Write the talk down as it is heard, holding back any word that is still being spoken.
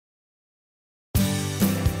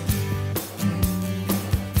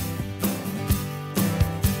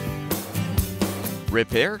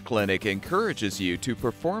Repair Clinic encourages you to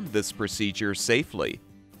perform this procedure safely.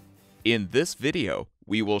 In this video,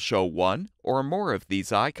 we will show one or more of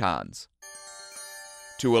these icons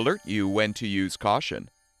to alert you when to use caution.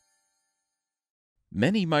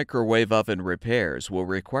 Many microwave oven repairs will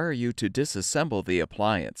require you to disassemble the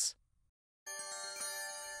appliance.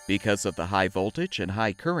 Because of the high voltage and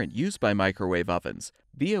high current used by microwave ovens,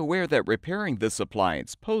 be aware that repairing this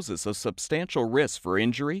appliance poses a substantial risk for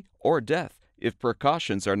injury or death if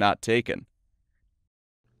precautions are not taken.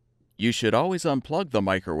 You should always unplug the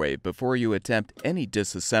microwave before you attempt any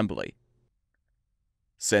disassembly.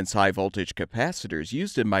 Since high-voltage capacitors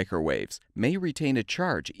used in microwaves may retain a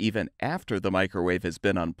charge even after the microwave has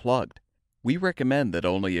been unplugged, we recommend that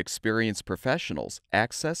only experienced professionals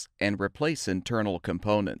access and replace internal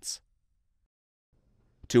components.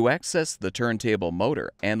 To access the turntable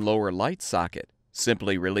motor and lower light socket,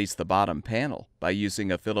 simply release the bottom panel by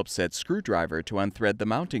using a Phillips head screwdriver to unthread the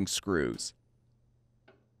mounting screws.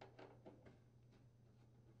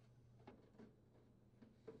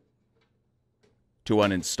 To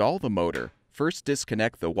uninstall the motor, first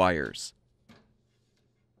disconnect the wires.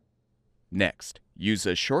 Next, use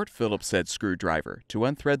a short Phillips head screwdriver to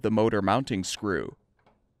unthread the motor mounting screw.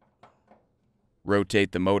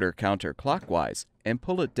 Rotate the motor counterclockwise and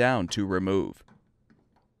pull it down to remove.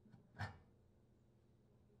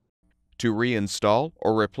 To reinstall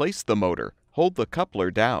or replace the motor, hold the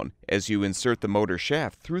coupler down as you insert the motor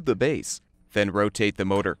shaft through the base, then rotate the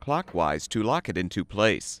motor clockwise to lock it into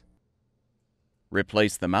place.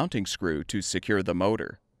 Replace the mounting screw to secure the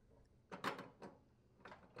motor.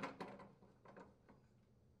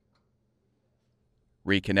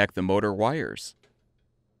 Reconnect the motor wires.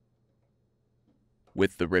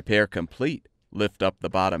 With the repair complete, lift up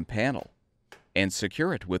the bottom panel and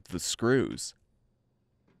secure it with the screws.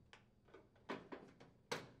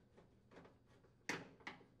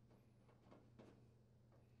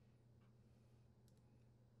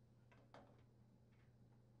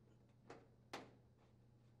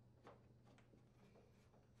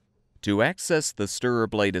 To access the stirrer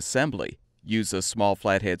blade assembly, use a small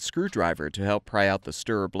flathead screwdriver to help pry out the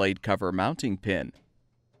stirrer blade cover mounting pin.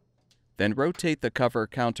 Then rotate the cover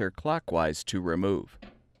counterclockwise to remove.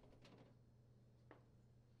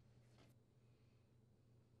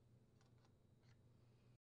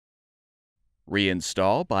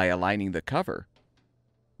 Reinstall by aligning the cover,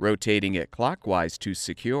 rotating it clockwise to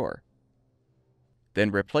secure. Then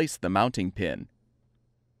replace the mounting pin.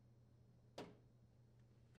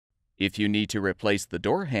 If you need to replace the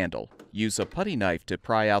door handle, use a putty knife to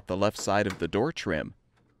pry out the left side of the door trim.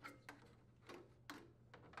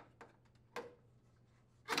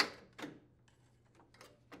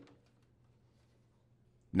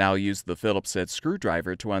 Now use the Phillips head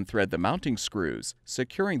screwdriver to unthread the mounting screws,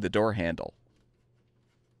 securing the door handle.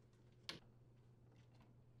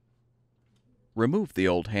 Remove the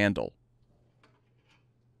old handle.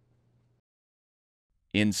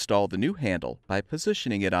 Install the new handle by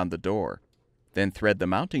positioning it on the door. Then thread the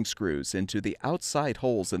mounting screws into the outside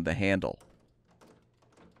holes in the handle.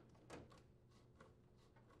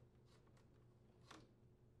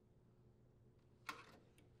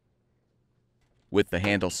 With the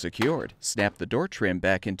handle secured, snap the door trim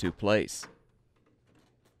back into place.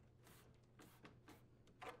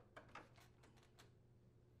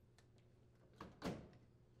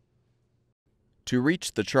 To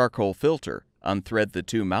reach the charcoal filter, unthread the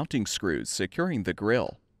two mounting screws securing the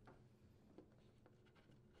grill.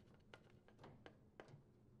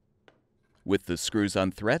 With the screws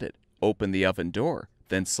unthreaded, open the oven door,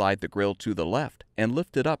 then slide the grill to the left and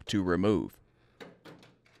lift it up to remove.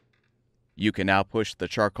 You can now push the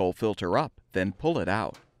charcoal filter up, then pull it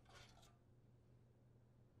out.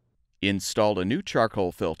 Install a new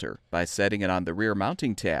charcoal filter by setting it on the rear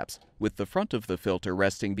mounting tabs, with the front of the filter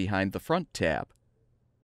resting behind the front tab.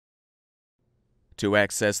 To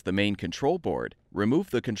access the main control board,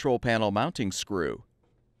 remove the control panel mounting screw.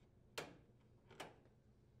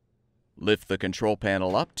 Lift the control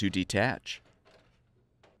panel up to detach.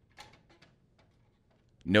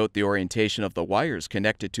 Note the orientation of the wires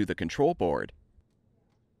connected to the control board.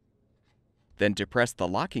 Then depress the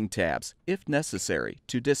locking tabs, if necessary,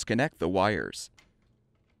 to disconnect the wires.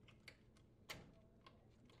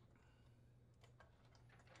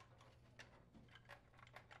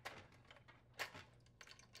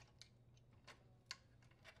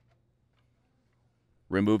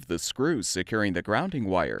 Remove the screws securing the grounding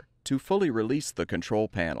wire to fully release the control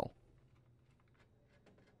panel.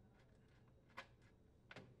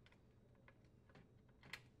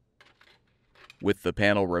 With the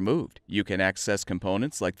panel removed, you can access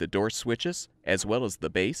components like the door switches, as well as the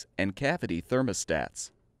base and cavity thermostats.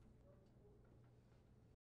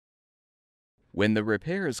 When the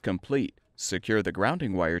repair is complete, secure the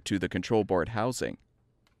grounding wire to the control board housing.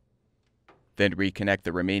 Then reconnect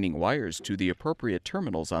the remaining wires to the appropriate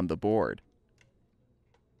terminals on the board.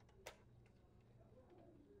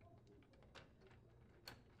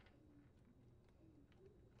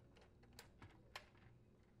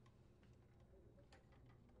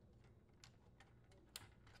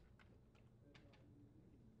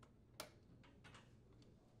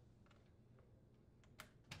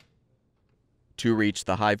 To reach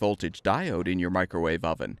the high voltage diode in your microwave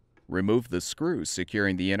oven, remove the screws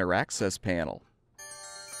securing the inner access panel.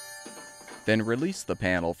 Then release the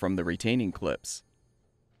panel from the retaining clips.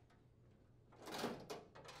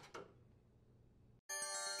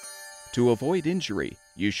 To avoid injury,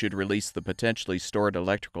 you should release the potentially stored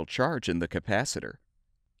electrical charge in the capacitor.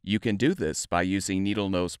 You can do this by using needle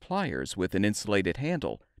nose pliers with an insulated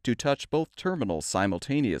handle to touch both terminals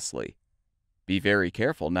simultaneously. Be very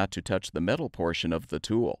careful not to touch the metal portion of the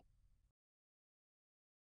tool.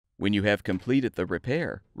 When you have completed the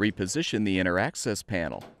repair, reposition the inner access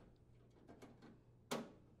panel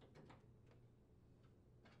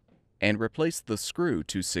and replace the screw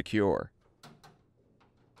to secure.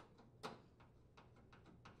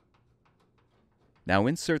 Now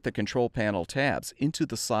insert the control panel tabs into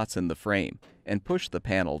the slots in the frame and push the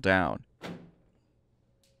panel down.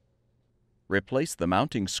 Replace the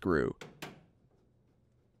mounting screw.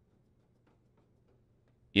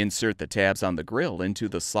 Insert the tabs on the grill into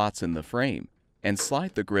the slots in the frame and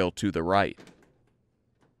slide the grill to the right.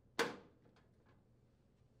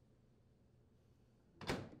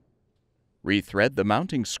 Rethread the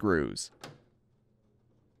mounting screws.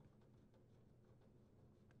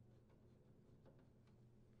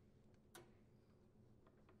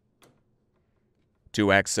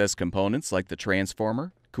 To access components like the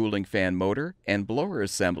transformer, cooling fan motor, and blower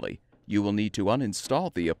assembly, you will need to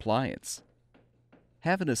uninstall the appliance.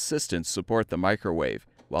 Have an assistant support the microwave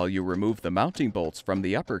while you remove the mounting bolts from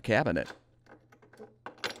the upper cabinet.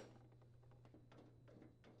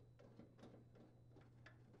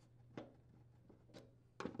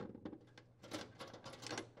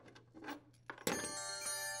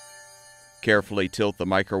 Carefully tilt the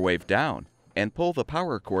microwave down and pull the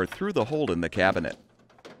power cord through the hole in the cabinet.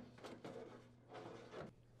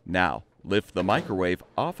 Now, lift the microwave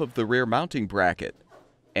off of the rear mounting bracket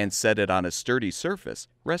and set it on a sturdy surface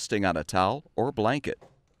resting on a towel or blanket.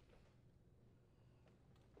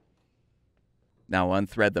 Now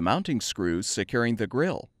unthread the mounting screws securing the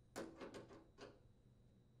grill.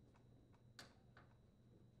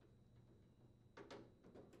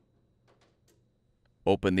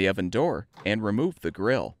 Open the oven door and remove the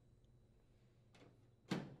grill.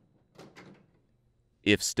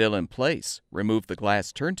 If still in place, remove the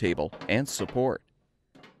glass turntable and support.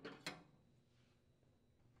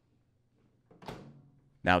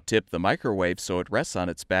 Now tip the microwave so it rests on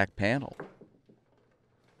its back panel.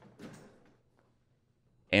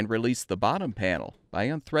 And release the bottom panel by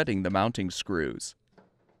unthreading the mounting screws.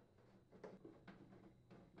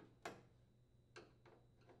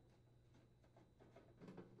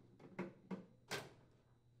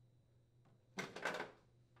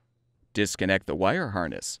 Disconnect the wire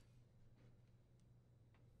harness.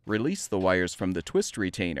 Release the wires from the twist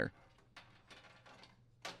retainer,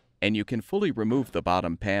 and you can fully remove the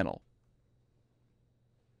bottom panel.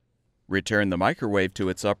 Return the microwave to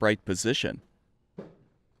its upright position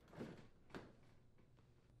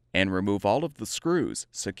and remove all of the screws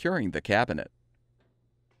securing the cabinet.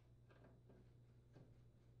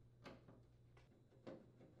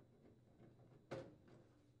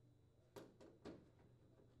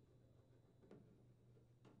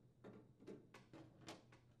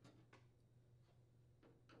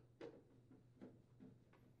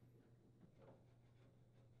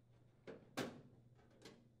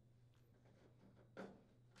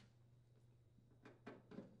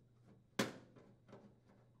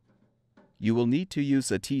 You will need to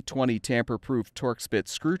use a T20 tamper-proof Torx bit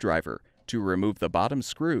screwdriver to remove the bottom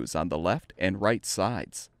screws on the left and right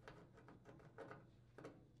sides.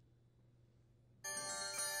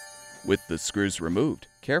 With the screws removed,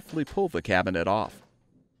 carefully pull the cabinet off.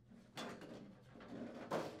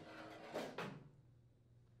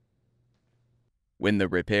 When the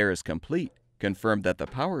repair is complete, confirm that the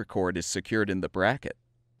power cord is secured in the bracket.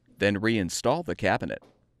 Then reinstall the cabinet.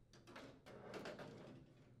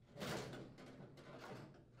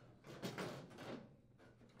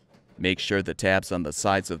 Make sure the tabs on the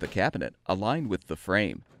sides of the cabinet align with the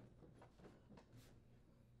frame.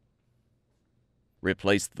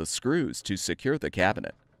 Replace the screws to secure the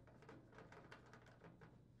cabinet.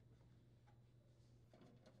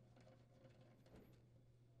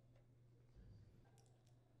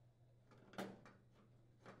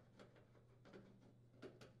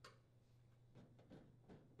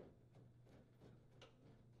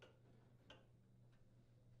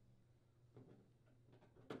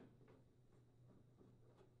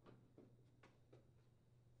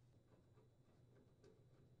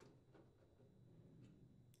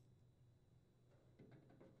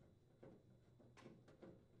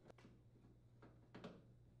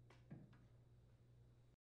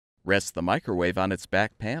 Rest the microwave on its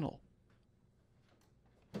back panel.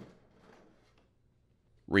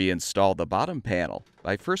 Reinstall the bottom panel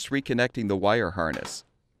by first reconnecting the wire harness.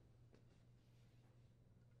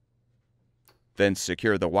 Then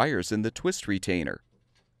secure the wires in the twist retainer.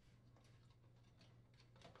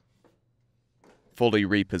 Fully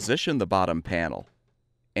reposition the bottom panel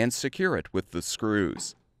and secure it with the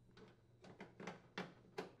screws.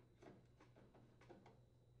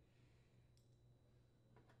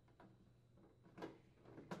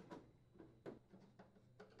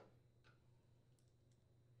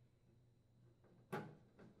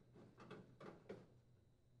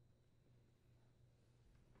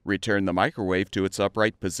 Return the microwave to its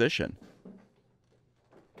upright position.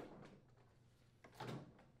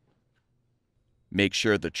 Make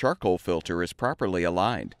sure the charcoal filter is properly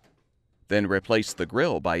aligned. Then replace the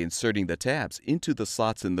grill by inserting the tabs into the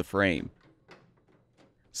slots in the frame.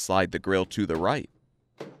 Slide the grill to the right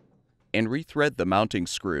and rethread the mounting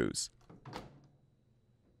screws.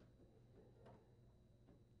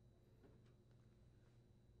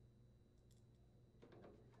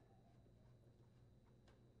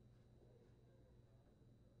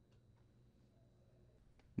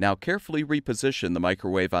 Now carefully reposition the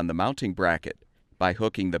microwave on the mounting bracket by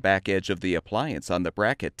hooking the back edge of the appliance on the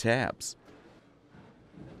bracket tabs.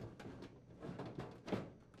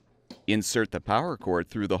 Insert the power cord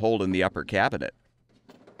through the hole in the upper cabinet.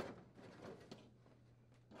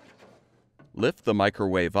 Lift the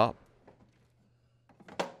microwave up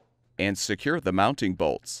and secure the mounting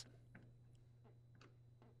bolts.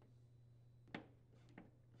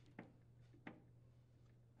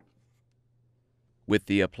 With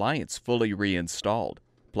the appliance fully reinstalled,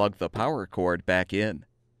 plug the power cord back in.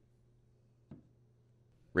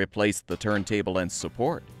 Replace the turntable and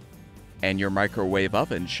support, and your microwave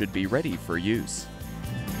oven should be ready for use.